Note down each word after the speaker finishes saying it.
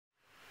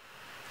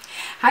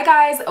Hi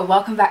guys,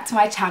 welcome back to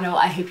my channel.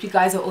 I hope you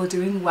guys are all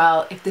doing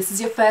well. If this is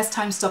your first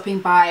time stopping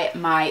by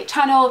my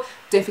channel,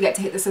 don't forget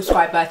to hit the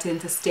subscribe button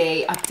to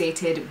stay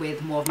updated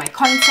with more of my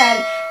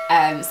content.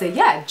 So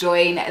yeah,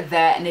 join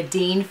the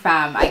Nadine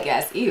fam, I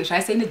guess. Ew, should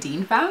I say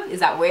Nadine fam? Is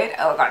that weird?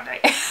 Oh god,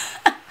 no.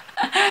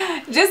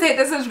 Just hit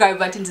the subscribe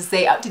button to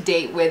stay up to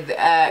date with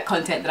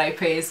content that I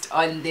post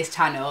on this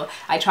channel.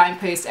 I try and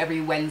post every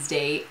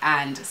Wednesday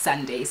and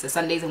Sunday, so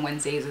Sundays and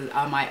Wednesdays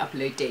are my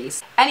upload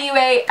days.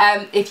 Anyway,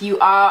 if you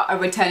are a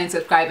returning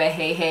subscriber,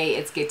 hey,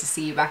 it's good to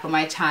see you back on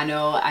my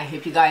channel. I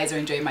hope you guys are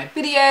enjoying my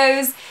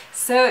videos.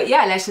 So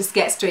yeah, let's just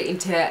get straight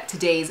into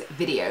today's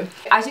video.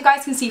 As you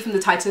guys can see from the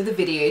title of the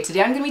video,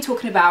 today I'm going to be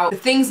talking about the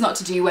things not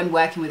to do when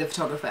working with a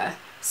photographer.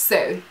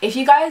 So if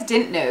you guys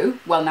didn't know,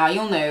 well now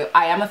you'll know,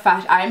 I am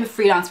a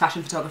freelance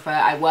fashion photographer.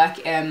 I work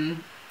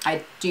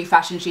I do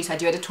fashion shoots, I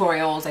do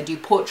editorials, I do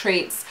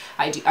portraits,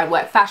 I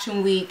work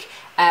fashion week,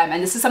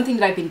 and this is something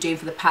that I've been doing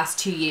for the past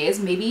 2 years,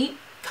 maybe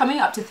coming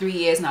up to 3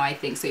 years now, I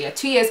think. So yeah,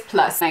 2 years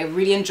plus. I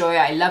really enjoy it,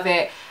 I love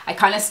it. I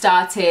kind of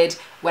started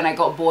when I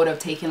got bored of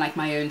taking like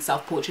my own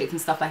self-portraits and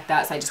stuff like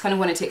that, so I just kind of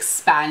wanted to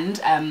expand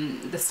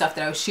the stuff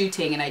that I was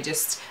shooting, and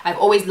I've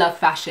always loved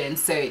fashion,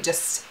 so it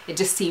just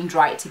seemed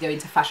right to go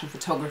into fashion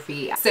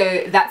photography.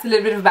 So that's a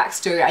little bit of a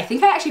backstory. I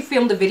think I actually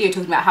filmed a video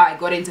talking about how I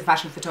got into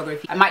fashion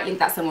photography. I might link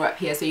that somewhere up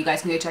here so you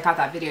guys can go check out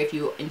that video if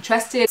you're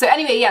interested. So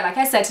anyway, yeah, like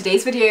I said,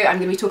 today's video I'm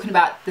going to be talking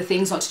about the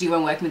things not to do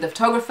when working with a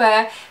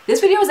photographer. This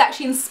video was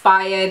actually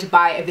inspired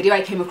by a video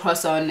I came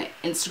across on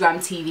Instagram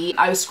TV.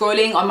 I was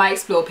scrolling on my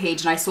Explore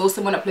page and I saw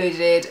someone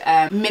uploaded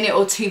a minute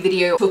or two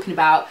video talking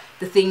about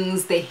the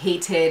things they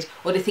hated,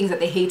 or the things that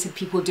they hated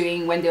people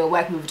doing when they were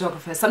working with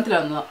photographers, something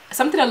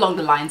along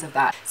the lines of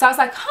that. So I was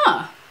like,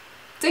 huh,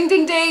 ding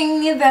ding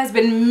ding, there's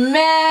been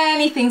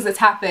many things that's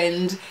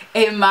happened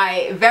in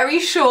my very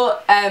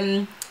short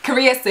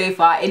career so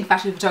far in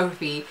fashion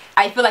photography.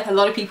 I feel like a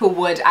lot of people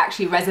would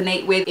actually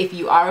resonate with. If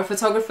you are a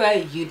photographer,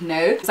 you'd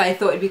know. So I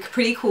thought it'd be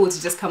pretty cool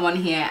to just come on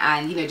here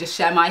and, you know, just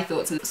share my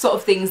thoughts and sort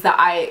of things that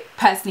I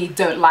personally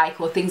don't like,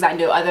 or things I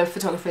know other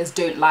photographers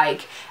don't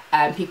like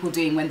people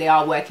doing when they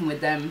are working with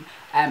them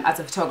as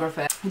a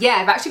photographer. Yeah,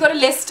 I've actually got a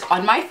list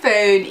on my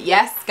phone.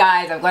 Yes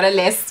guys, I've got a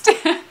list.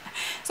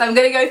 So I'm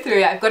going to go through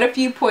it. I've got a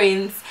few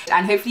points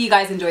and hopefully you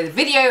guys enjoy the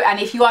video. And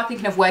if you are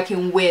thinking of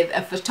working with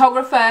a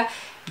photographer,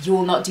 you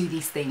will not do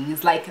these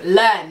things. Like,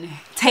 learn,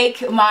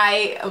 take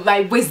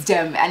my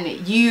wisdom and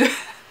you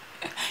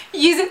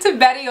use it to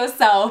better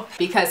yourself,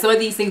 because some of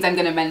these things I'm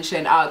going to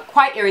mention are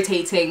quite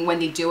irritating when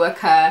they do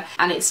occur,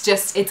 and it's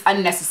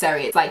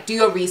unnecessary. It's like, do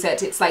your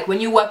research. It's like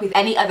when you work with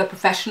any other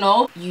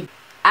professional, you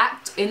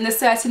act in a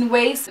certain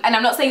ways, and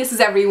I'm not saying this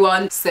is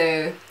everyone.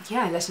 So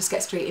yeah, let's just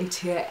get straight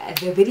into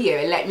the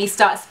video. Let me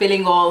start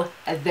spilling all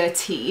the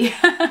tea.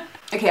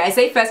 Okay, I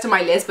say first on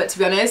my list, but to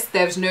be honest,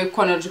 there's no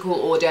chronological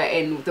order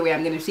in the way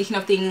I'm going to be speaking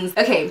of things.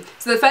 Okay,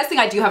 so the first thing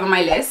I do have on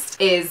my list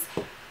is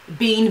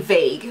being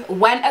vague.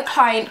 When a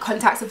client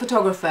contacts a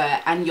photographer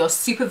and you're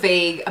super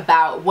vague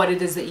about what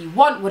it is that you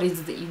want, what it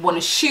is that you want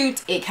to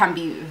shoot, it can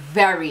be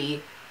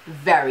very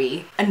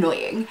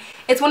annoying.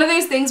 It's one of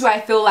those things where I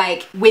feel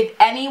like with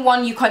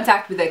anyone you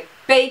contact, with a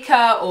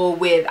baker or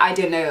with, I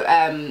don't know,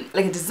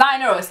 like a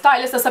designer or a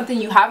stylist or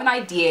something, you have an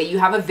idea, you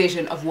have a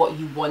vision of what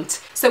you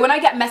want. So when I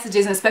get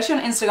messages, and especially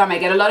on Instagram, I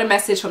get a lot of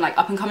messages from like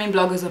up and coming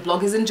bloggers or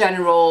bloggers in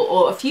general,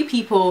 or a few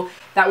people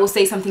that will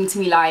say something to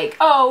me like,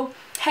 oh,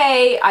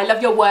 hey, I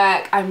love your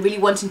work, I'm really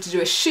wanting to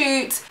do a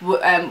shoot,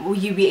 will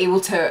you be able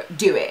to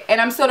do it?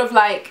 And I'm sort of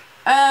like,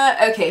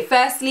 okay,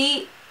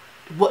 firstly,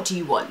 what do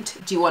you want?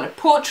 Do you want a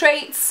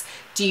portraits?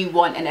 Do you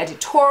want an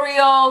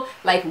editorial?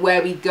 Like, where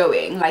are we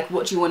going? Like,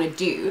 what do you want to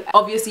do?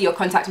 Obviously you're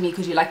contacting me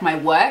because you like my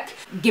work.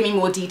 Give me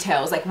more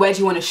details. Like, where do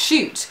you want to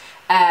shoot?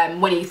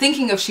 When are you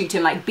thinking of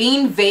shooting? Like,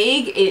 being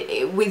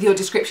vague with your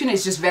description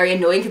is just very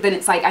annoying, because then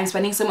it's like I'm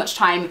spending so much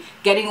time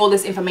getting all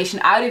this information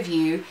out of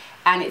you,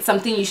 and it's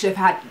something you should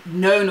have had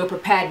known or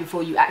prepared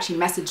before you actually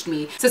messaged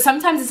me. So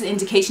sometimes it's an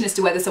indication as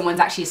to whether someone's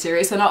actually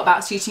serious or not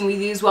about shooting with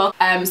you as well.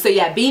 So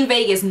yeah, being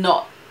vague is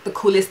not the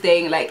coolest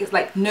thing. Like, it's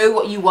like, know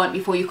what you want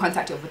before you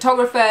contact your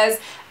photographers,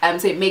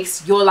 so it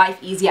makes your life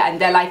easier and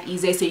their life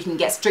easier, so you can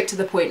get straight to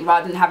the point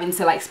rather than having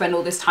to like spend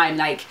all this time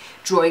like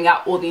drawing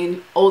out all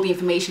the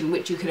information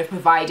which you could have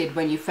provided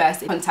when you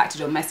first contacted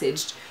or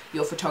messaged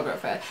your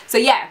photographer. So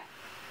yeah,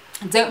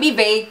 don't be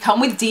vague, come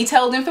with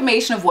detailed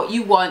information of what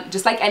you want.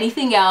 Just like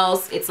anything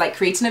else, it's like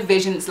creating a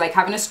vision, it's like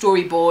having a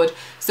storyboard,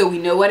 so we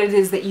know what it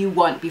is that you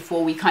want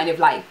before we kind of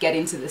like get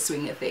into the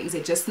swing of things.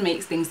 It just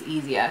makes things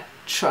easier,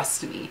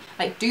 trust me.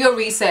 Like, do your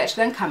research,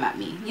 then come at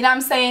me. You know what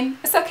I'm saying?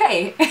 It's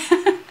okay.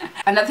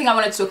 Another thing I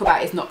wanted to talk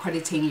about is not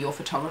crediting your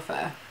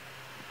photographer.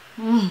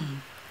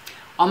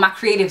 All my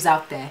creatives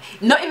out there,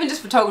 not even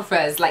just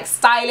photographers, like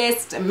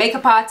stylists,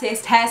 makeup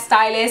artists,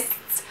 hairstylists.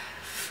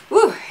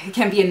 Ooh, it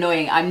can be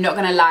annoying, I'm not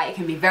gonna lie. It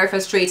can be very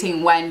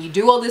frustrating when you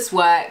do all this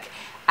work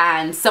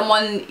and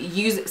someone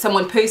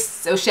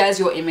posts or shares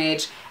your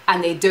image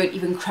and they don't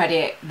even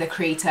credit the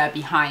creator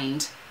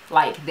behind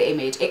like the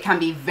image. It can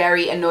be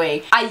very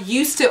annoying. I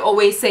used to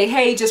always say,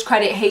 hey, just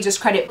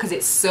credit, because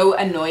it's so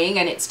annoying,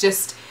 and it's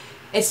just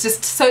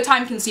so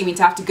time consuming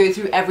to have to go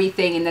through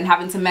everything and then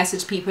having to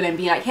message people and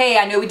be like, hey,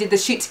 I know we did the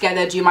shoot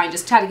together, do you mind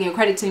just tagging or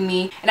crediting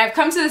me? And I've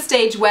come to the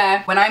stage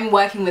where when I'm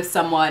working with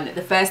someone,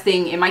 the first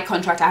thing in my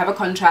contract, I have a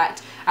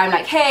contract, I'm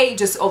like, hey,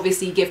 just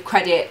obviously give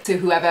credit to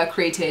whoever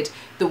created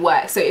the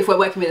work. So if we're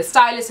working with a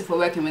stylist, if we're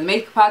working with a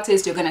makeup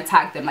artist, you're gonna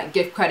tag them, like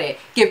give credit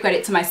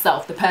to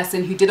myself, the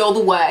person who did all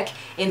the work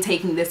in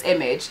taking this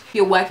image. If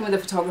you're working with a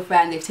photographer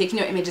and they've taken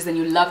your images and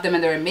you love them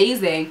and they're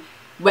amazing,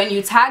 when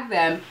you tag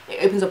them,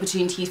 it opens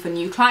opportunities for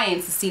new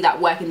clients to see that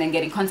work and then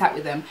get in contact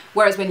with them.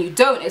 Whereas when you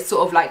don't, it's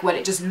sort of like, well,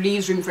 it just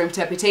leaves room for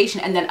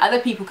interpretation, and then other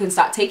people can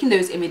start taking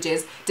those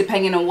images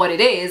depending on what it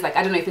is. Like,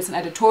 I don't know if it's an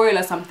editorial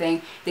or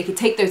something, they could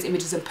take those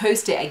images and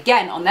post it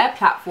again on their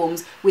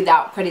platforms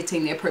without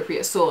crediting the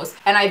appropriate source.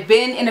 And I've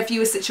been in a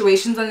few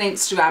situations on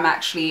Instagram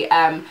actually,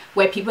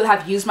 where people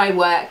have used my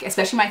work,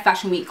 especially my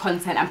fashion week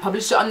content, and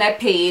published it on their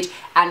page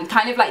and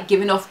kind of like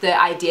given off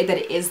the idea that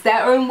it is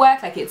their own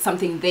work, like it's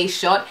something they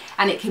shot,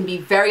 and it can be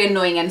very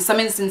annoying in some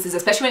instances,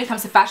 especially when it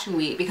comes to fashion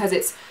week, because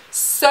it's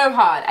so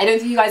hard. I don't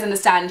think you guys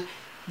understand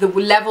the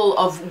level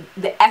of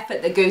the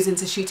effort that goes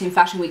into shooting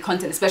fashion week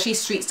content, especially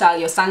street style.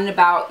 You're standing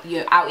about,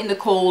 you're out in the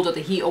cold or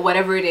the heat or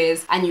whatever it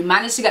is, and you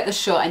manage to get the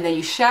shot, and then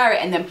you share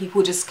it, and then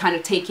people just kind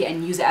of take it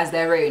and use it as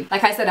their own.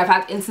 Like I said, I've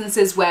had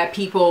instances where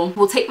people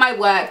will take my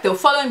work, they'll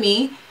follow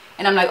me,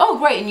 and I'm like, oh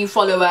great, a new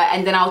follower,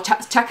 and then I'll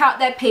check out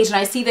their page and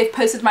I see they've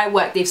posted my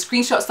work, they've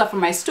screenshot stuff from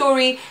my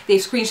story,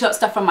 they've screenshot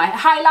stuff from my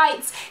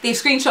highlights, they've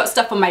screenshot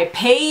stuff from my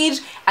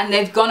page, and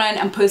they've gone on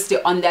and posted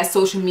it on their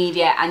social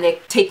media, and they're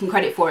taking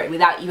credit for it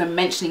without even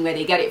mentioning where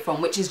they get it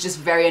from, which is just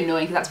very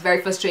annoying, because that's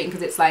very frustrating,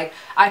 because it's like,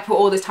 I put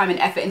all this time and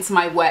effort into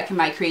my work and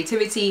my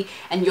creativity,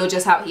 and you're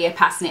just out here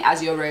passing it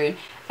as your own.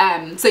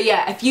 So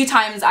yeah, a few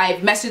times I've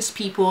messaged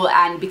people,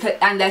 and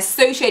they're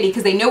so shady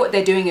because they know what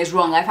they're doing is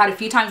wrong. I've had a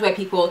few times where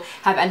people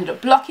have ended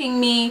up blocking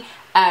me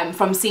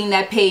from seeing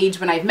their page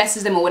when I've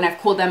messaged them, or when I've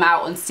called them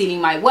out on stealing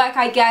my work,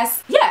 I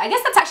guess. Yeah, I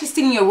guess that's actually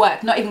stealing your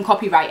work, not even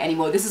copyright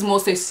anymore. This is more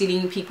so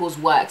stealing people's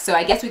work. So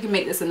I guess we can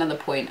make this another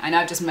point. I know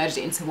I've just merged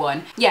it into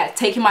one. Yeah,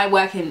 taking my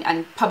work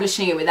and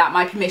publishing it without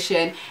my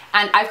permission.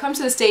 And I've come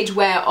to the stage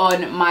where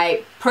on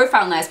my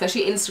profile now,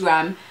 especially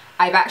Instagram,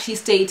 I've actually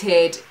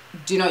stated,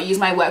 do not use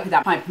my work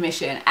without my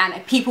permission,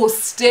 and people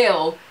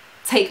still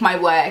take my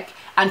work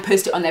and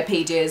post it on their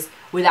pages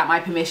without my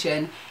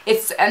permission.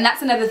 And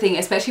that's another thing,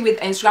 especially with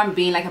Instagram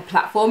being like a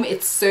platform,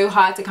 it's so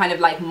hard to kind of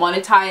like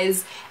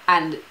monetize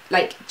and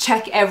like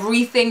check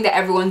everything that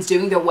everyone's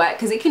doing their work,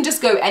 because it can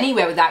just go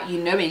anywhere without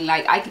you knowing.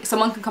 Like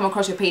someone can come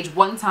across your page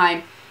one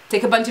time,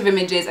 take a bunch of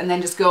images, and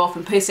then just go off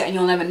and post it, and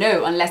you'll never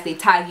know unless they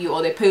tag you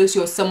or they post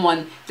you or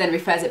someone then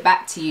refers it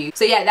back to you.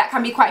 So yeah, that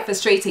can be quite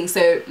frustrating.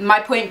 So my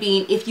point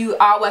being, if you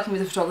are working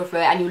with a photographer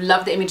and you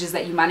love the images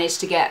that you managed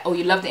to get, or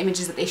you love the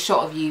images that they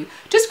shot of you,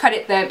 just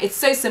credit them. It's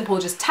so simple.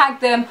 Just tag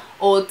them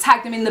or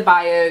tag them in the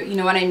bio. You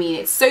know what I mean?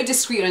 It's so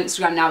discreet on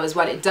Instagram now as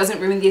well. It doesn't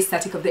ruin the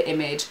aesthetic of the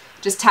image.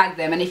 Just tag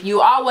them. And if you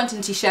are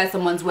wanting to share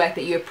someone's work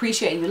that you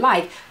appreciate and you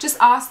like, just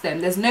ask them.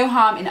 There's no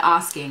harm in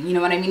asking. You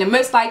know what I mean? And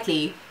most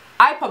likely,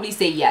 I'd probably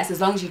say yes, as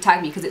long as you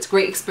tag me, because it's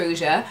great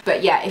exposure.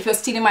 But yeah, if you're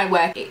stealing my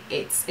work,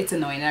 it's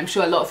annoying, and I'm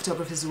sure a lot of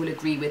photographers will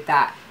agree with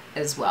that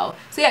as well.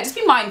 So yeah, just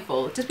be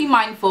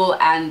mindful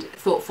and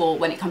thoughtful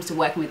when it comes to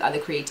working with other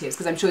creatives,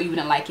 because I'm sure you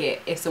wouldn't like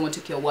it if someone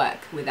took your work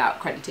without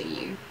crediting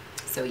you.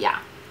 So yeah.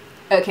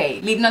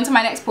 Okay, leading on to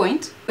my next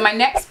point. My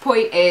next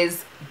point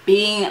is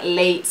being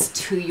late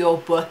to your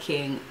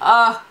booking.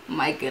 Oh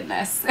my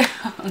goodness.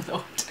 Oh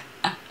Lord.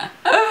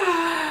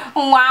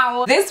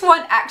 Wow, this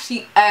one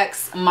actually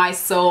irks my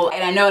soul,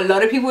 and I know a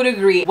lot of people would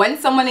agree. When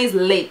someone is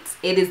late,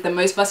 it is the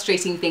most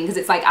frustrating thing, because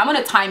it's like, I'm on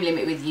a time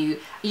limit with you.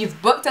 You've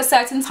booked a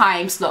certain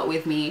time slot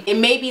with me. It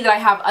may be that I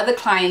have other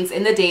clients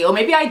in the day, or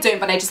maybe I don't,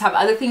 but I just have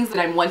other things that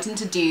I'm wanting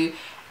to do,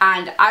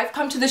 and I've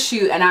come to the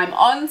shoot and I'm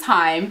on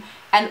time,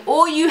 and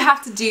all you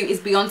have to do is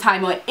be on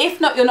time, or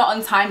if not, you're not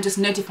on time, just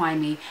notify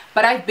me.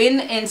 But I've been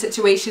in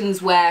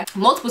situations where,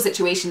 multiple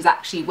situations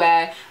actually,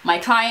 where my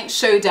client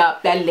showed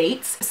up, they're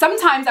late.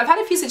 Sometimes I've had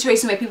a few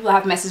situations where people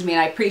have messaged me,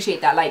 and I appreciate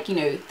that, like, you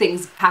know,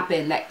 things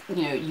happen that,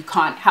 you know, you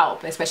can't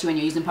help, especially when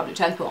you're using public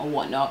transport or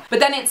whatnot.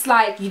 But then it's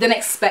like, you then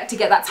expect to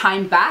get that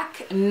time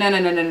back. No,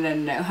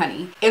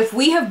 honey. If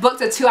we have booked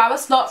a 2-hour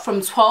slot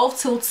from 12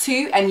 till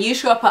 2 and you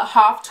show up at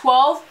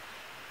 12:30,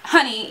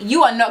 honey,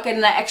 you are not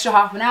getting that extra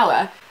half an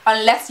hour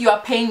unless you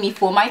are paying me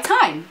for my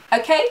time,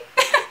 okay?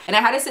 And I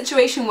had a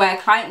situation where a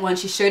client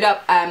once, she showed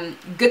up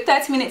good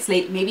 30 minutes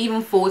late, maybe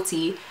even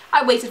 40.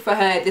 I waited for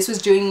her. This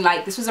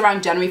was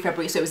around January,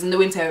 February, so it was in the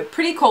winter,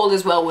 pretty cold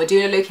as well. We're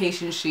doing a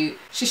location shoot.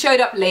 She showed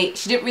up late,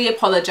 she didn't really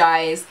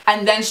apologize,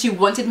 and then she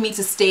wanted me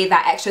to stay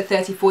that extra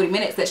 30, 40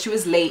 minutes that she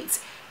was late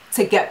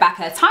to get back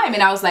her time.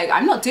 And I was like,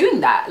 I'm not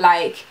doing that.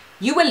 Like,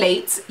 you were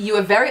late, you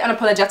were very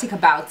unapologetic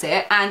about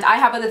it, and I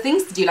have other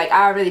things to do, like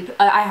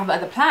I have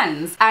other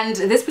plans. And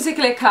this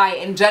particular client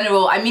in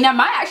general, I mean, I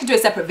might actually do a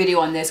separate video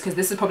on this because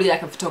this is probably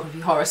like a photography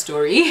horror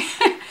story.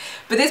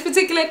 But this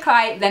particular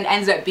client then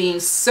ends up being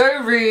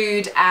so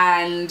rude,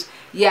 and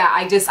yeah,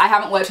 I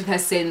haven't worked with her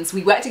since.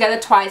 We worked together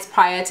twice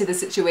prior to the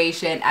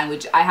situation,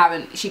 and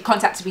she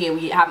contacted me,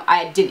 and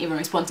I didn't even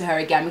respond to her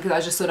again, because I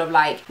was just sort of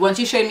like, once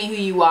you show me who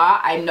you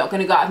are, I'm not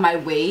going to go out of my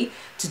way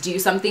to do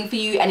something for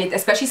you, and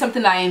especially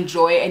something that I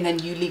enjoy, and then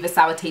you leave a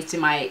sour taste in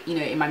my,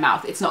 in my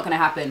mouth. It's not going to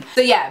happen.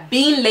 So yeah,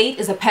 being late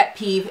is a pet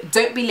peeve.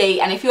 Don't be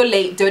late, and if you're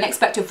late, don't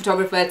expect your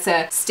photographer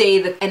to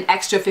stay an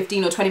extra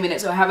 15 or 20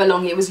 minutes or however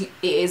long it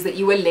is that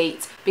you were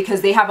late,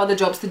 because they have other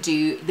jobs to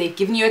do. They've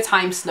given you a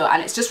time slot,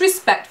 and it's just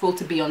respectful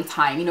to be on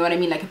time. You know what I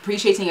mean? Like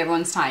appreciating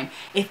everyone's time.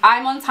 If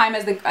I'm on time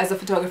as a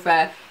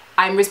photographer,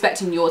 I'm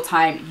respecting your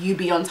time. You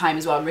be on time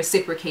as well, and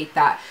reciprocate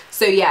that.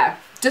 So yeah,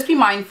 just be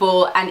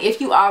mindful. And if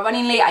you are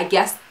running late, I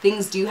guess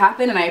things do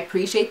happen, and I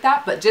appreciate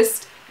that, but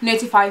just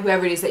notify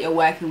whoever it is that you're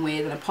working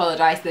with and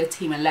apologize to the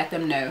team and let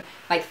them know.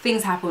 Like,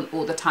 things happen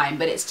all the time,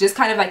 but it's just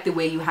kind of like the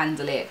way you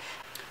handle it.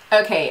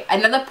 Okay,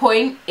 another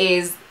point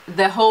is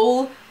the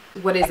whole,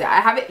 what is it?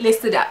 I have it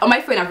listed on my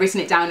phone. I've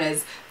written it down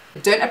as,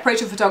 don't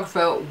approach a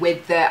photographer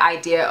with the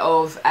idea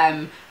of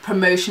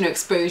promotion or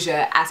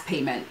exposure as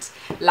payment.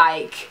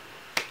 Like,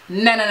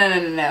 no,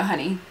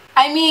 honey.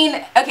 I mean,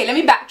 okay, let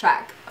me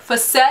backtrack. For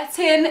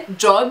certain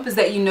jobs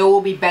that you know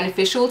will be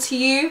beneficial to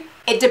you,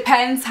 it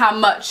depends how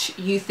much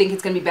you think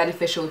it's going to be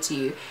beneficial to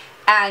you.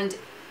 And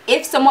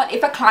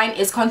if a client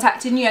is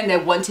contacting you and they're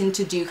wanting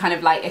to do kind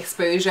of like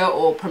exposure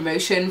or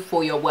promotion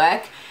for your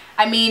work,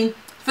 I mean,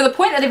 for the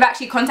point that they've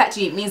actually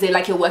contacted you, it means they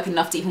like your work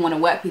enough to even want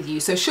to work with you.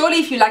 So surely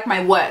if you like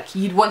my work,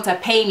 you'd want to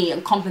pay me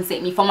and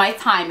compensate me for my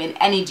time and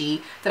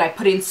energy that I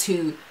put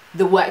into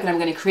the work that I'm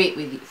going to create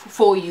with you,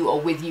 for you, or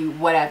with you,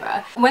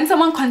 whatever. When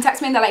someone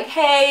contacts me and they're like,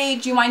 hey,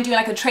 do you mind doing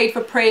like a trade for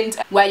print,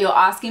 where you're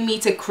asking me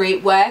to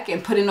create work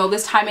and put in all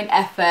this time and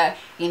effort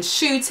in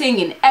shooting,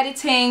 in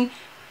editing,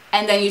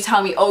 and then you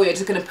tell me, oh, you're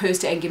just going to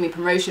post it and give me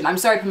promotion. I'm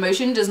sorry,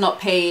 promotion does not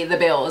pay the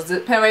bills.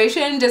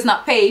 Promotion does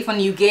not pay for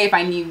new gear if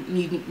I need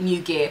new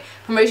gear.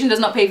 Promotion does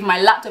not pay for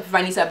my laptop if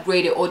I need to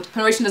upgrade it. Or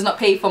promotion does not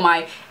pay for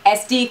my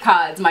SD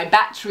cards, my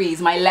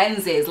batteries, my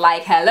lenses.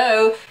 Like,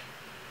 hello.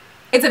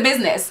 It's a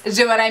business. Do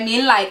you know what I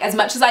mean? Like, as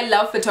much as I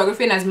love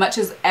photography, and as much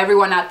as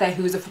everyone out there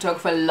who's a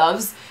photographer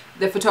loves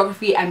the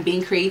photography and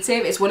being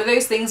creative, it's one of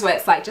those things where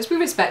it's like, just be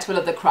respectful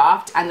of the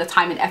craft and the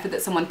time and effort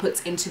that someone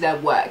puts into their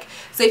work.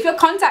 So if you're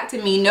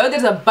contacting me, know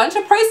there's a bunch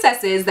of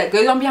processes that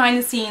goes on behind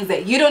the scenes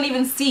that you don't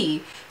even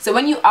see. So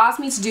when you ask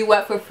me to do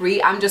work for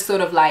free, I'm just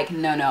sort of like,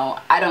 no,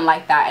 I don't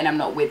like that, and I'm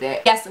not with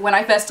it. Yes, when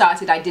I first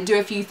started, I did do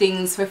a few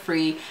things for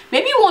free,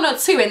 maybe one or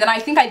two, and then I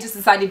think I just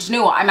decided, you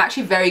know what, I'm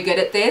actually very good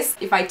at this.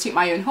 If I toot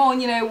my own horn,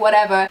 you know,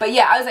 whatever. But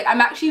yeah, I was like,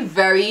 I'm actually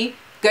very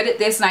good at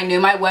this, and I know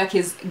my work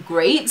is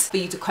great for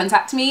you to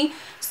contact me.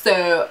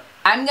 So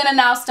I'm gonna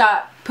now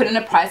start putting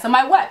a price on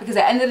my work, because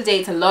at the end of the day,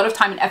 it's a lot of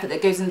time and effort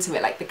that goes into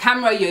it. Like the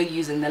camera you're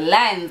using, the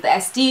lens, the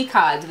SD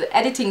card, the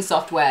editing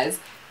softwares.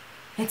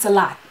 It's a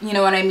lot, you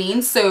know what I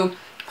mean? So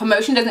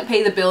promotion doesn't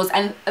pay the bills,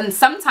 and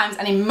sometimes,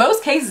 and in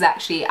most cases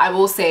actually, I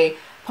will say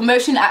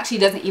promotion actually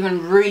doesn't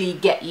even really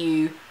get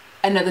you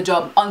another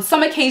job. On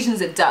some occasions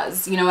it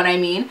does, you know what I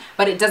mean?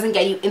 But it doesn't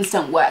get you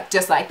instant work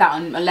just like that,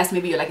 unless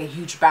maybe you're like a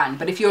huge brand.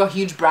 But if you're a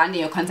huge brand and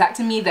you're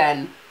contacting me,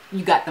 then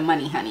you got the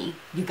money, honey.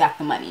 You got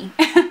the money.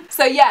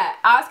 So yeah,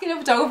 asking a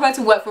photographer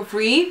to work for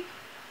free,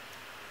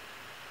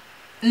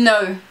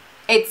 no,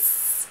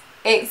 it's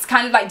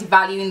kind of like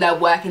devaluing their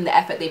work and the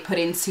effort they put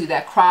into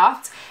their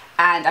craft.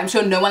 And I'm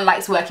sure no one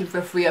likes working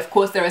for free. Of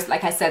course, there is,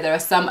 like I said, there are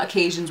some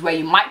occasions where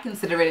you might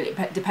consider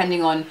it,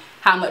 depending on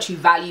how much you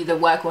value the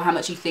work or how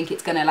much you think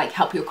it's gonna like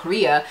help your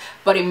career.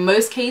 But in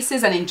most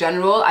cases, and in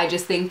general, I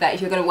just think that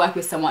if you're gonna work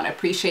with someone,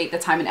 appreciate the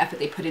time and effort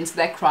they put into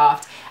their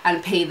craft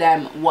and pay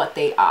them what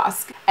they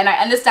ask. And I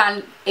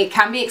understand it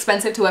can be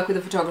expensive to work with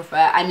a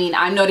photographer. I mean,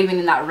 I'm not even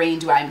in that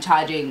range where I'm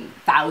charging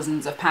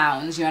thousands of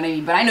pounds, you know what I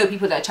mean? But I know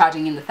people that are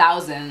charging in the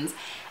thousands.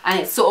 And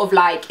it's sort of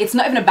like, it's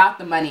not even about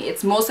the money.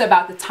 It's more so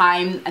about the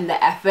time and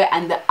the effort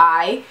and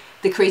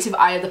the creative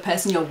eye of the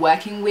person you're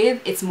working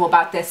with. It's more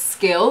about their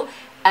skill.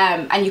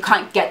 And you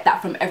can't get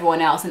that from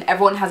everyone else. And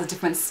everyone has a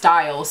different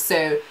style.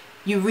 So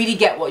you really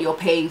get what you're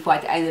paying for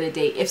at the end of the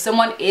day. If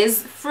someone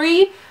is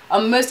free,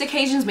 on most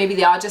occasions, maybe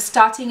they are just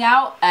starting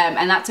out,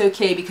 and that's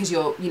okay, because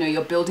you're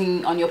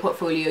building on your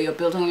portfolio, you're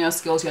building on your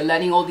skills, you're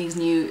learning all these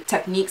new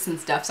techniques and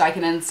stuff. So I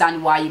can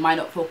understand why you might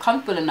not feel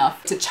comfortable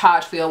enough to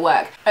charge for your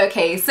work.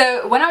 Okay,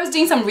 so when I was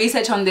doing some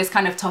research on this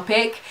kind of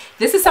topic,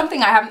 this is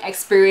something I haven't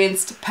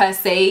experienced per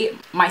se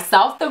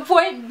myself. The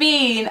point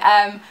being,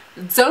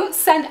 don't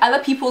send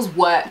other people's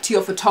work to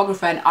your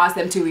photographer and ask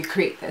them to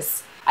recreate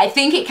this. I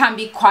think it can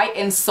be quite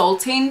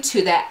insulting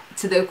to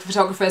the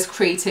photographer's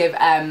creative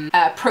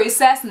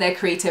process and their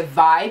creative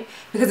vibe,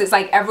 because it's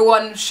like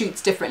everyone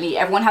shoots differently,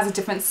 everyone has a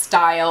different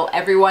style,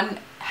 everyone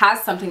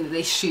has something that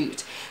they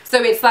shoot.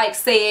 So it's like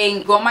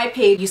saying, go on my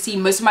page, you see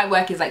most of my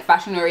work is like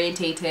fashion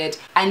orientated,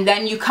 and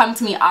then you come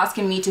to me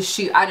asking me to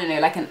shoot, I don't know,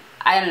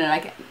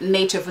 like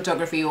nature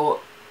photography or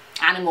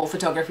animal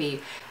photography.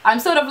 I'm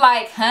sort of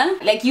like, huh?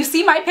 Like, you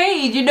see my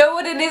page, you know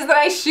what it is that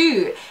I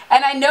shoot.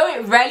 And I know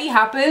it rarely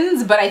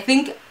happens, but I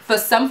think for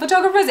some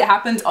photographers it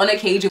happens on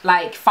occasion.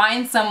 Like,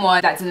 find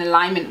someone that's in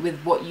alignment with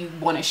what you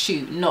want to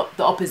shoot, not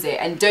the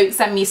opposite. And don't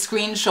send me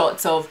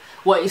screenshots of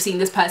what you've seen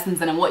this person's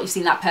done and what you've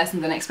seen that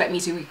person's done and expect me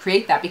to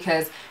recreate that,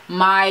 because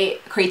my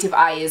creative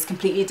eye is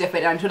completely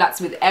different, and I'm sure that's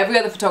with every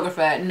other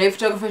photographer. No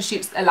photographer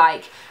shoots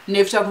alike,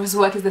 no photographer's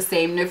work is the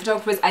same, no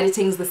photographer's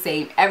editing is the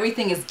same,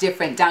 everything is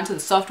different down to the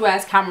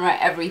softwares, camera,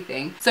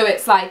 everything. So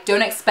it's like,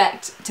 don't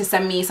expect to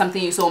send me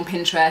something you saw on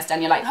Pinterest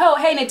and you're like, oh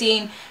hey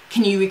Nadine,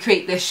 can you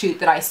recreate this shoot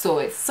that I saw?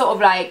 It's sort of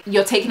like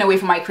you're taking away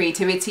from my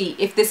creativity.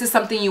 If this is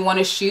something you want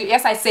to shoot,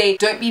 yes, I say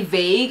don't be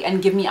vague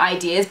and give me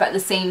ideas, but at the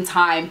same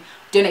time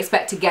don't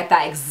expect to get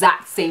that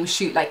exact same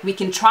shoot. Like, we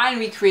can try and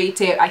recreate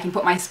it, I can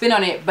put my spin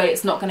on it, but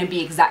it's not going to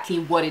be exactly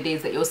what it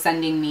is that you're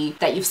sending me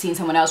that you've seen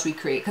someone else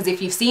recreate. Because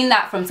if you've seen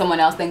that from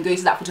someone else, then go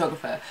to that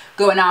photographer,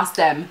 go and ask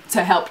them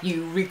to help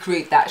you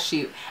recreate that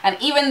shoot. And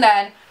even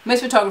then,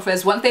 most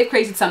photographers, once they've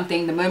created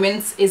something, the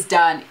moment is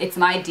done, it's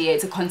an idea,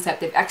 it's a concept,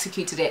 they've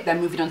executed it, they're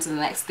moving on to the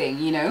next thing,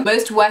 you know?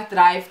 Most work that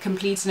I've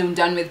completed and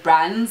done with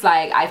brands,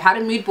 like, I've had a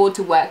mood board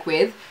to work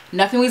with.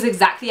 Nothing was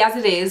exactly as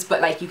it is,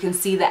 but like, you can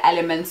see the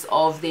elements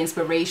of the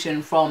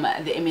inspiration from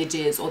the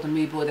images or the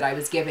mood board that I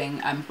was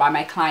giving by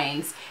my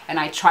clients, and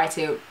I try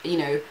to, you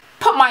know,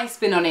 put my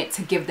spin on it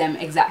to give them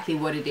exactly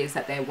what it is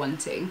that they're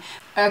wanting.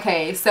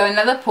 Okay, so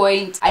another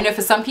point, I know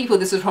for some people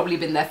this has probably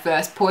been their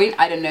first point,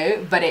 I don't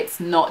know, but it's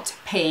not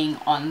paying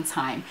on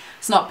time.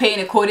 It's not paying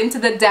according to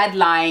the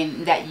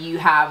deadline that you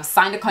have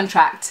signed a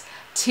contract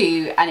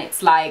to, and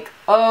it's like,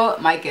 oh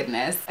my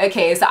goodness.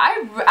 Okay, so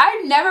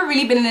I've never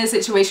really been in a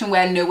situation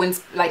where no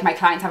one's, like, my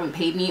clients haven't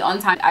paid me on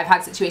time. I've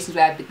had situations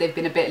where they've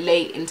been a bit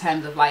late in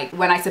terms of like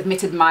when I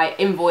submitted my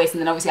invoice,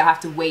 and then obviously I have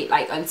to wait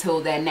like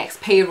until their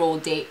next payroll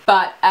date.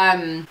 But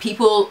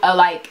people are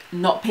like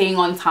not paying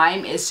on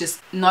time. It's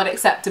just not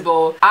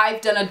acceptable.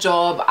 I've done a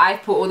job,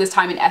 I've put all this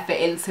time and effort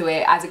into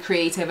it as a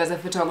creative, as a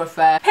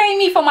photographer. Pay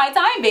me for my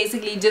time,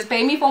 basically. Just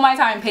pay me for my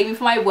time, pay me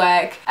for my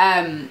work.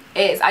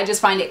 I just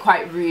find it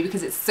quite rude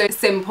because it's so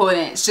simple, and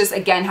it's just,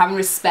 again, having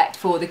respect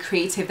for the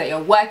creative that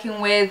you're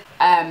working with.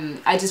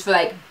 I just feel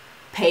like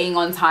paying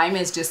on time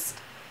is just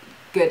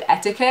good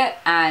etiquette,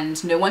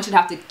 and no one should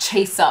have to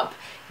chase up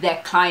their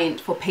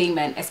client for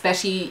payment,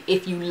 especially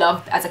if you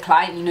love, as a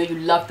client, you know you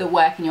love the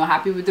work and you're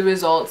happy with the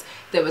results,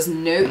 there was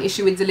no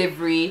issue with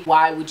delivery.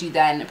 Why would you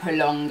then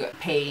prolong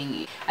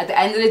paying? At the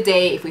end of the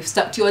day, if we've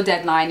stuck to your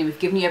deadline and we've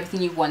given you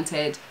everything you've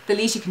wanted, the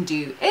least you can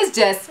do is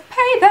just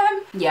pay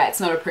them. Yeah, it's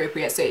not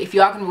appropriate. So if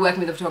you are going to be working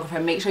with a photographer,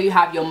 make sure you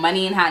have your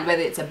money in hand,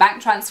 whether it's a bank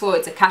transfer,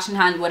 it's a cash in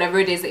hand, whatever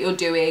it is that you're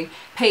doing,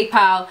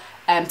 PayPal,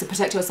 to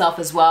protect yourself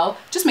as well.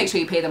 Just make sure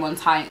you pay them on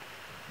time.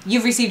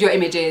 You've received your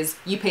images,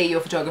 you pay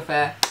your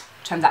photographer,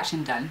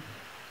 transaction done.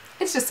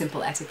 It's just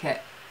simple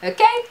etiquette.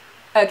 Okay?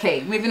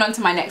 Okay, moving on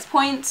to my next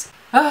point.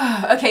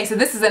 Okay, so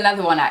this is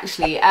another one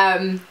actually.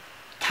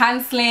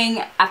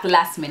 Cancelling at the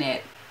last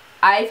minute.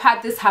 I've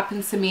had this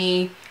happen to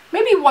me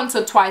maybe once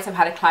or twice. I've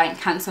had a client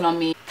cancel on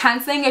me.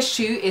 Cancelling a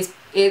shoot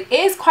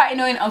is quite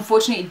annoying.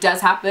 Unfortunately, it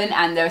does happen,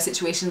 and there are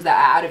situations that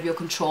are out of your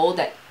control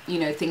that, you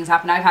know, things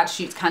happen. I've had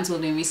shoots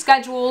cancelled and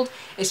rescheduled.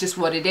 It's just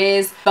what it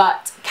is.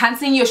 But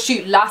cancelling your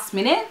shoot last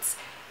minute,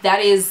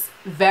 that is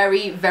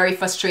very, very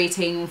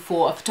frustrating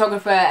for a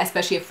photographer,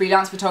 especially a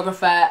freelance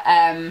photographer.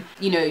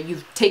 You know,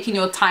 you've taken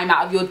your time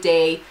out of your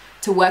day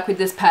to work with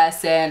this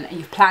person, and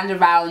you've planned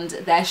around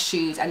their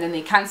shoot, and then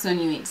they cancel on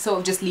you. It sort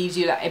of just leaves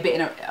you like a bit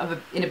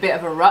in a bit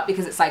of a rut,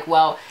 because it's like,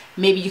 well,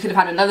 maybe you could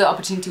have had another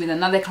opportunity with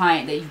another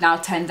client that you've now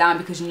turned down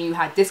because you knew you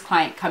had this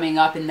client coming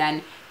up, and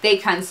then they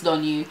cancelled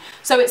on you.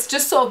 So it's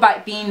just sort of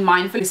like being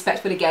mindful,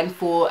 respectful again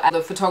for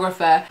the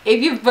photographer.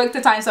 If you've booked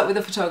a time slot with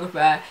a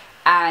photographer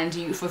and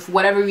you, for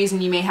whatever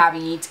reason you may have,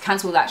 and you need to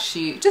cancel that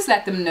shoot, just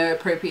let them know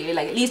appropriately,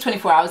 like at least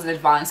 24 hours in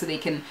advance, so they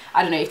can,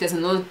 I don't know, if there's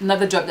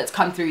another job that's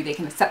come through, they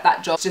can accept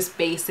that job. Just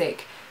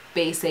basic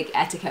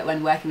etiquette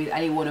when working with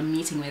anyone or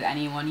meeting with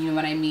anyone, you know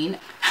what I mean?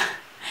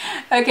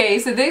 Okay,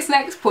 so this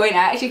next point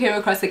I actually came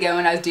across again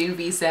when I was doing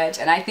research,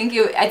 and I think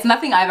it's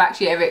nothing I've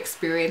actually ever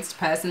experienced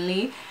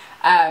personally.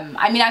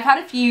 I mean, I've had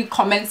a few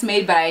comments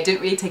made, but I didn't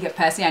really take it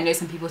personally. I know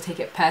some people take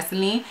it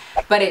personally,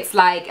 but it's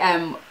like,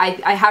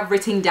 I have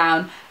written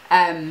down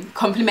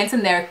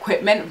complimenting their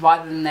equipment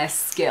rather than their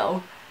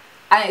skill.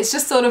 And it's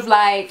just sort of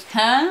like,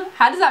 huh?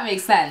 How does that make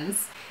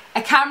sense?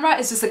 A camera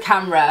is just a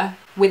camera.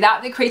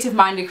 Without the creative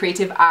mind or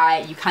creative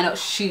eye, you cannot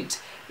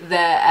shoot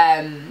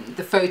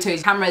the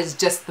photos. Camera is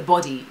just the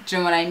body. Do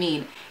you know what I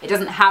mean? It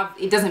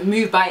doesn't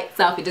move by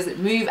itself. It doesn't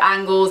move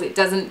angles. It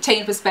doesn't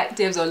change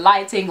perspectives or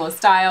lighting or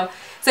style.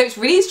 So it's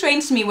really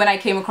strange to me when I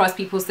came across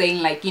people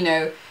saying, like, you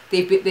know,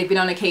 they've been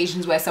on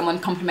occasions where someone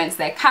compliments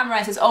their camera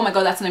and says, oh my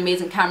god, that's an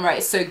amazing camera,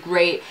 it's so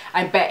great,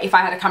 I bet if I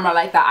had a camera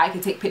like that I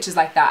could take pictures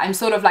like that. I'm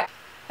sort of like,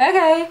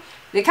 Okay,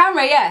 the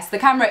camera, yes, the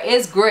camera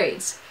is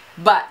great,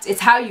 but it's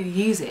how you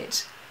use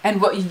it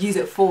and what you use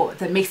it for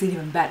that makes it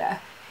even better.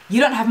 You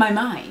don't have my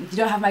mind, you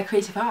don't have my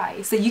creative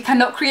eye, so you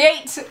cannot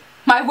create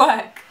my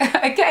work,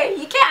 okay?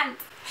 You can't.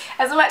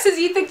 As much as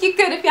you think you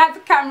could if you had the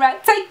camera,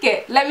 take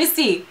it, let me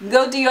see,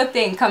 go do your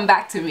thing, come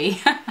back to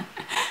me.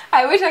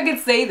 I wish I could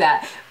say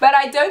that, but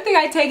I don't think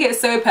I take it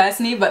so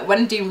personally. But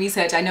when doing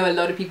research, I know a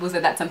lot of people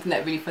said that's something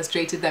that really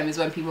frustrated them, is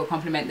when people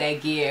compliment their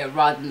gear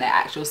rather than their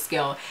actual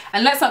skill.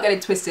 And let's not get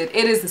it twisted,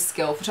 it is a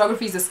skill.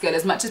 Photography is a skill.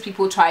 As much as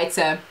people try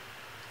to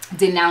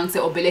denounce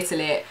it or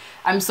belittle it,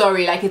 I'm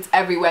sorry, like, it's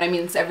everywhere. I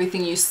mean, it's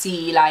everything you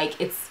see, like,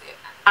 it's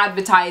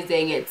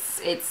advertising,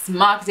 it's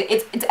marketing,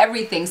 it's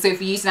everything. So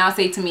for you to now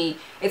say to me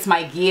it's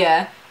my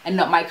gear and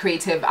not my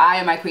creative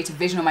eye or my creative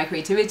vision or my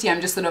creativity,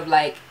 I'm just sort of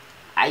like,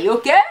 are you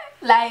okay?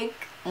 Like,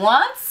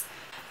 what?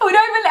 We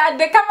don't even,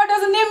 the camera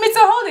doesn't need me to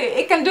hold it,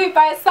 it can do it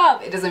by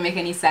itself. It doesn't make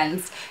any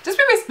sense. Just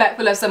be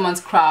respectful of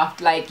someone's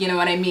craft, like, you know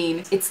what I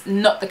mean? It's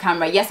not the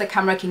camera. Yes, a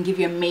camera can give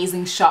you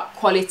amazing shot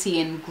quality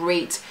and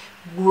great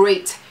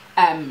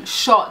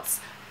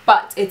shots,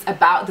 but it's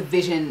about the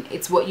vision.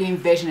 It's what you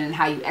envision and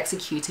how you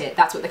execute it.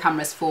 That's what the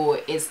camera's for,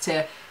 is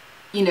to,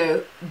 you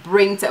know,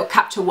 bring to or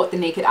capture what the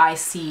naked eye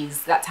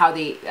sees. That's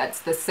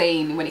the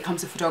saying when it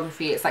comes to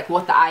photography. It's like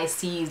what the eye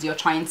sees, you're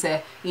trying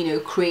to, you know,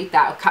 create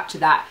that or capture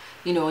that,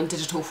 you know, in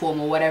digital form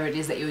or whatever it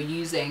is that you're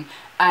using.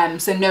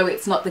 So no,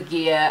 it's not the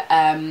gear.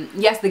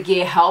 Yes, the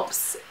gear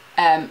helps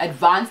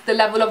advance the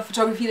level of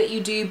photography that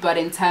you do, but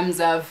in terms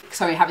of,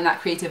 sorry, having that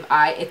creative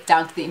eye, it's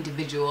down to the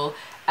individual.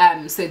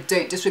 So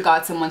don't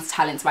disregard someone's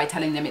talents by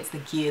telling them it's the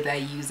gear they're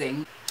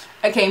using.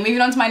 Okay, moving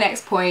on to my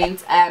next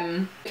point,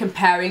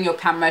 comparing your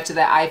camera to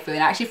their iPhone.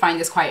 I actually find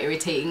this quite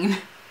irritating.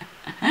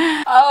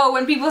 Oh,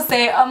 when people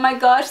say, oh my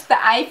gosh, the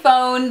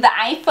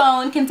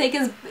iPhone can take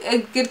as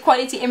good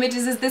quality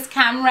images as this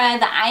camera,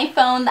 the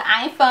iPhone.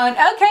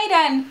 Okay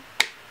then,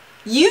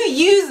 you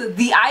use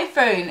the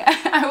iPhone.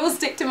 I will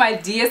stick to my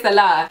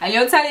DSLR. And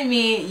you're telling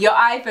me your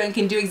iPhone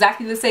can do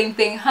exactly the same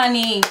thing?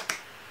 Honey,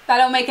 that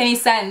don't make any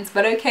sense,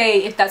 but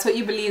okay, if that's what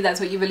you believe, that's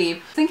what you believe.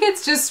 I think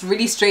it's just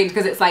really strange,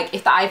 because it's like,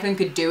 if the iPhone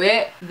could do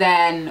it,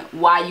 then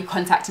why are you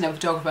contacting a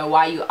photographer?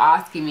 Why are you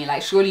asking me?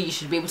 Like, surely you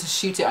should be able to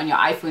shoot it on your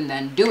iPhone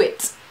then. Do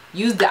it.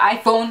 Use the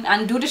iPhone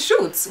and do the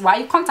shoots. Why are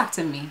you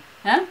contacting me?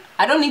 Huh?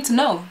 I don't need to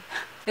know.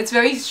 It's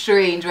very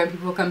strange when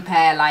people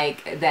compare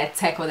like their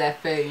tech or their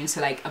phone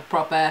to like a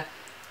proper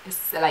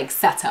like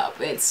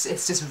setup. It's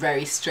just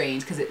very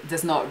strange, because it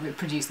does not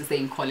produce the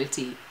same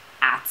quality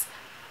at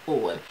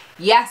all.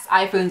 Yes,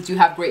 iPhones do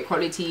have great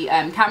quality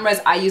cameras.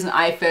 I use an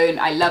iPhone,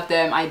 I love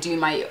them. I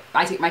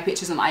take my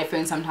pictures on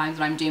iPhone sometimes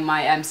when I'm doing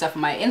my stuff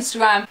on my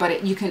Instagram,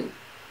 but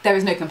there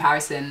is no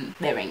comparison.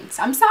 There ain't.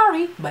 I'm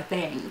sorry, but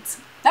there ain't.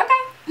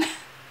 Okay.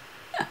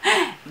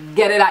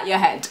 Get it out your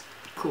head.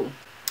 Cool.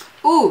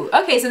 Ooh,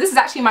 okay, so this is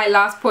actually my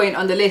last point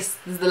on the list.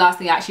 This is the last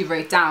thing I actually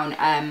wrote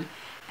down.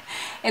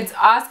 It's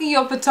asking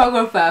your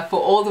photographer for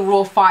all the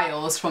raw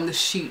files from the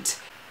shoot.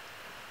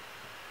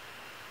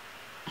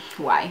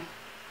 Why?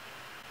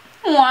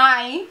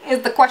 Why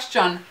is the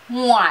question.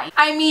 Why?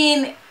 I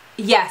mean,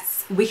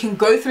 yes, we can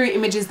go through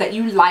images that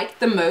you like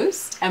the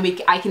most,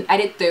 and I can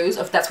edit those.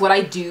 If that's what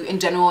I do in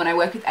general when I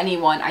work with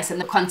anyone, I send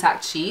them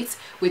contact sheets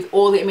with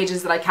all the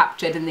images that I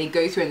captured, and they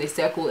go through and they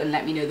circle and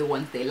let me know the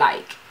ones they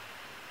like.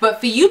 But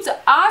for you to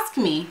ask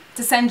me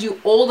to send you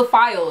all the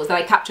files that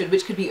I captured,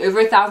 which could be over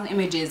 1,000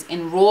 images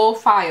in raw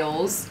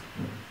files,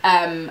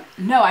 no,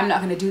 I'm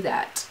not going to do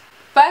that.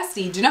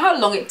 Firstly, do you know how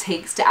long it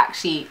takes to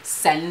actually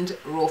send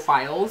raw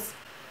files?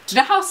 Do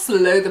you know how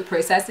slow the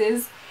process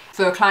is?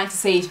 For a client to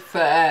say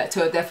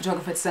to their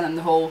photographer to send them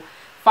the whole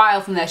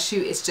file from their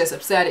shoot, it's just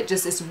absurd.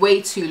 It's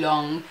way too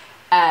long.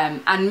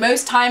 And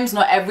most times,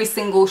 not every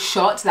single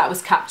shot that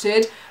was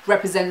captured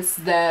represents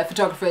the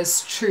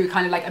photographer's true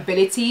kind of like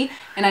ability.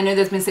 And I know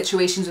there's been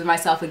situations with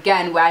myself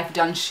again where I've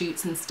done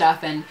shoots and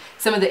stuff, and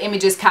some of the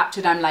images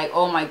captured, I'm like,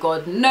 oh my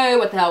god, no,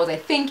 what the hell was I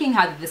thinking?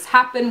 How did this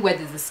happen? Where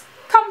did this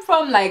come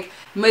from? Like,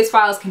 most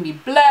files can be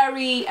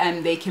blurry,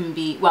 and they can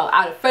be, well,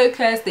 out of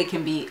focus, they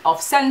can be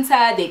off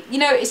center, you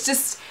know, it's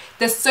just,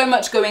 there's so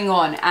much going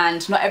on,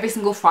 and not every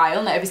single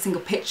file, not every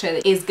single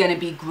picture is going to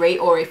be great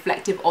or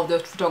reflective of the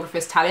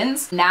photographer's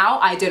talents. Now,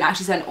 I don't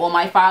actually send all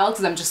my files,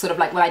 because I'm just sort of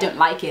like, well, I don't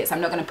like it, so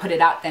I'm not going to put it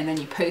out there, and then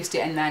you post it,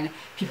 and then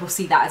people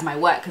see that as my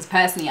work, because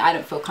personally, I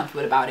don't feel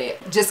comfortable about it.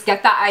 Just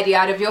get that idea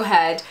out of your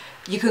head.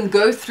 You can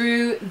go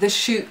through the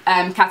shoot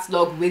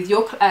catalog with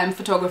your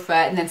photographer,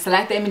 and then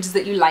select the images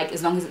that you like,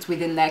 as long as it's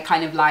within their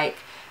kind of like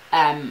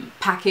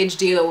package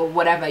deal or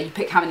whatever. You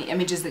pick how many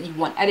images that you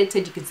want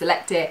edited, you can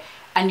select it,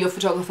 and your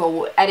photographer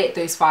will edit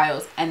those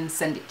files and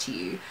send it to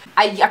you.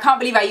 I can't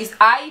believe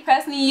I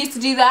personally used to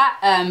do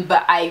that,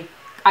 but I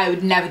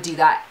would never do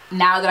that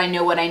now that I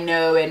know what I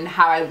know and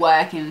how I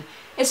work, and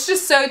it's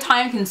just so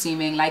time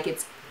consuming. Like,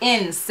 it's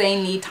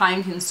insanely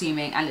time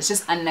consuming, and it's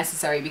just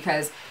unnecessary,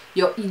 because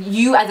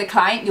you as a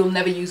client, you'll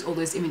never use all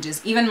those images.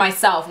 Even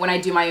myself, when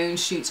I do my own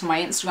shoots for my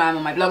Instagram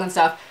and my blog and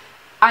stuff,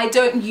 I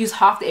don't use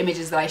half the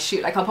images that I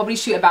shoot. Like I'll probably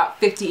shoot about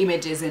 50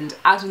 images, and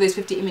out of those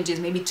 50 images,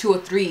 maybe 2 or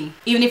 3,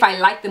 even if I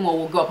like them all,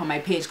 will go up on my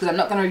page, because I'm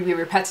not going to be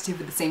repetitive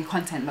with the same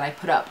content that I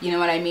put up. You know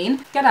what I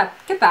mean? Get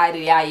the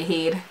idea out of your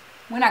head.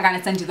 We're not going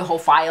to send you the whole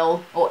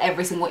file or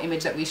every single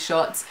image that we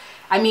shot.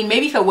 I mean,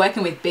 maybe if you're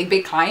working with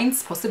big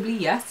clients, possibly,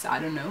 yes, I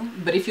don't know.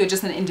 But if you're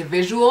just an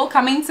individual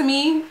coming to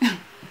me,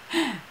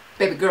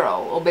 baby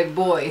girl or baby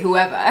boy,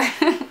 whoever,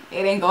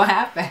 it ain't gonna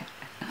happen.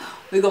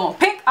 We're gonna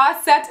pick our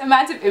set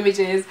amount of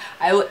images,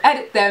 I will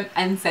edit them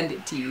and send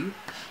it to you.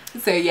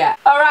 So yeah.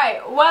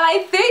 Alright, well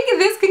I think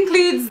this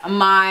concludes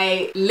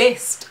my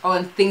list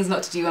on things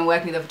not to do when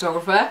working with a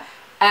photographer.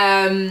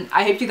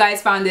 I hope you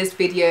guys found this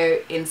video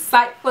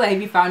insightful. I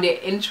hope you found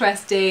it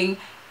interesting.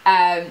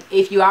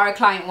 If you are a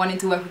client wanting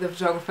to work with a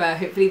photographer,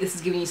 hopefully this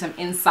is giving you some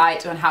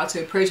insight on how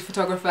to approach a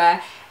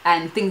photographer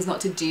and things not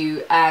to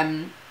do.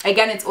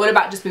 Again, it's all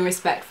about just being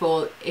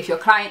respectful. If your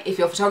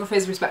photographer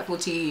is respectful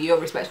to you, you're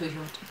respectful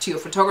to your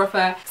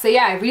photographer. So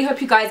yeah, I really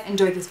hope you guys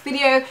enjoyed this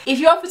video. If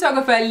you're a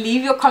photographer,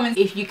 leave your comments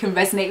if you can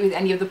resonate with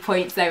any of the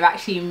points that I've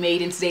actually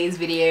made in today's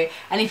video.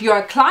 And if you're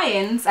a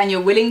client and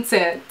you're willing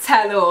to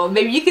tell, or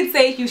maybe you could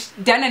say if you've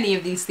done any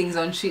of these things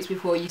on shoots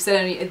before, you've said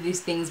any of these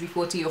things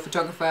before to your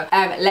photographer,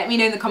 let me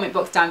know in the comment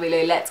box down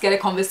below. Let's get a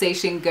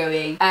conversation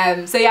going.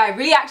 So yeah, I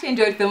really actually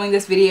enjoyed filming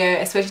this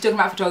video, especially talking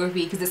about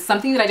photography, because it's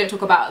something that I don't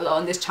talk about a lot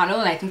on this channel,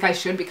 and I think I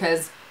should,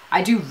 because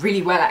I do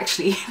really well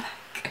actually.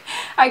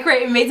 I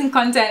create amazing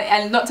content,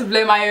 and not to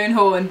blow my own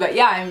horn, but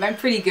yeah, I'm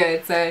pretty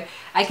good, so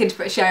I can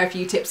share a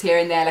few tips here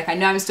and there. Like I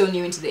know I'm still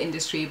new into the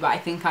industry, but I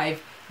think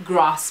I've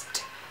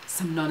grasped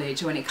some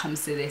knowledge when it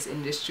comes to this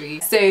industry.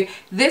 So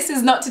this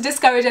is not to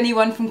discourage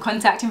anyone from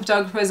contacting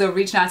photographers or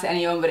reaching out to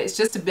anyone, but it's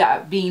just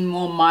about being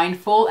more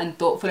mindful and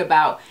thoughtful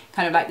about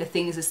kind of like the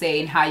things to say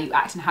and how you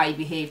act and how you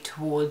behave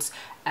towards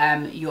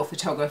your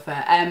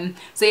photographer.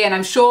 So yeah, and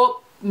I'm sure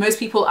most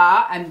people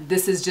are, and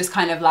this is just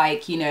kind of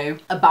like, you know,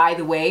 a by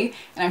the way,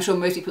 and I'm sure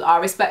most people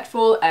are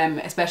respectful,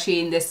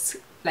 especially in this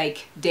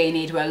like day and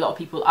age where a lot of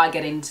people are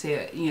getting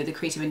into, you know, the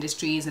creative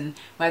industries, and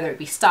whether it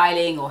be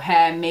styling or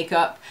hair,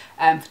 makeup,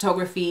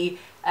 photography,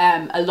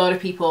 a lot of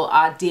people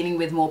are dealing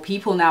with more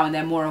people now, and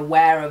they're more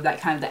aware of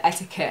that kind of the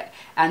etiquette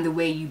and the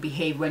way you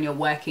behave when you're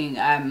working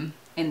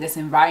in this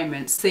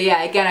environment. So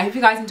yeah, again, I hope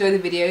you guys enjoyed the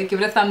video.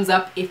 Give it a thumbs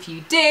up if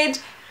you did.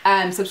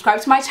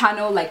 Subscribe to my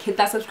channel, like hit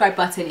that subscribe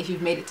button if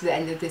you've made it to the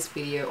end of this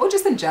video, or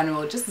just in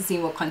general, just to see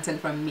more content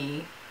from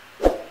me.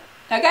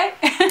 Okay?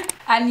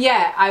 And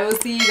yeah, I will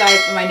see you guys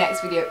in my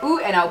next video. Ooh,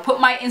 and I'll put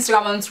my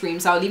Instagram on screen,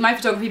 so I'll leave my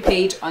photography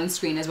page on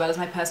screen as well as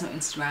my personal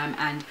Instagram,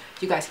 and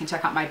you guys can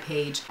check out my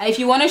page. And if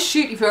you want to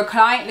shoot, if you're a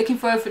client looking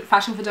for a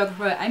fashion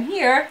photographer, I'm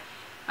here.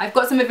 I've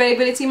got some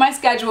availability in my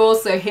schedule,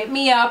 so hit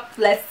me up.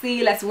 Let's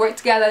see, let's work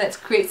together, let's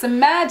create some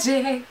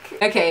magic.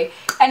 Okay,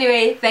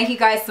 anyway, thank you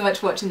guys so much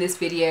for watching this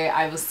video.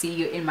 I will see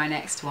you in my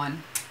next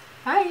one.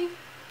 Bye.